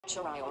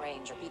Cherry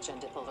orange or peach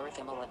and dipple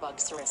earthimala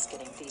bugs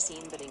risketing the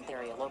scene bidding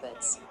their yellow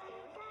bits.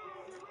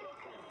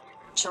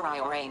 Cherry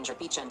orange or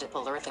peach and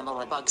dipple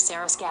earthimala bugs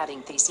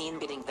scatting the scene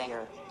bidding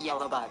their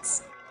yellow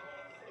buds.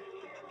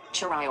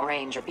 Cherry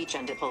orange or peach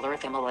and dipple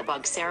earthimala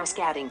bugs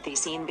scatting the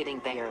scene bidding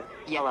their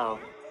yellow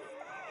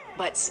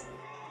butts.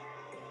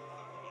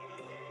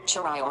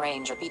 Cherry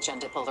orange or peach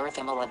and dipple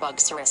earthimala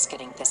bugs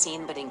risketing the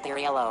scene bidding their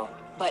yellow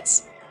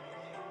butts.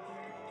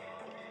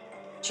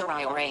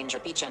 Cherry orange or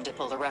peach and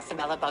dipple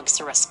earthimala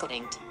bugs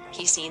risketing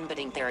he scene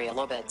bidding their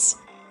yellow bits.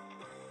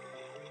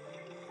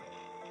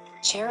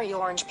 Cherry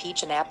orange,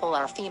 peach and apple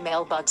are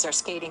female bugs are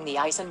skating the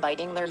ice and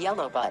biting their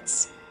yellow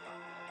butts.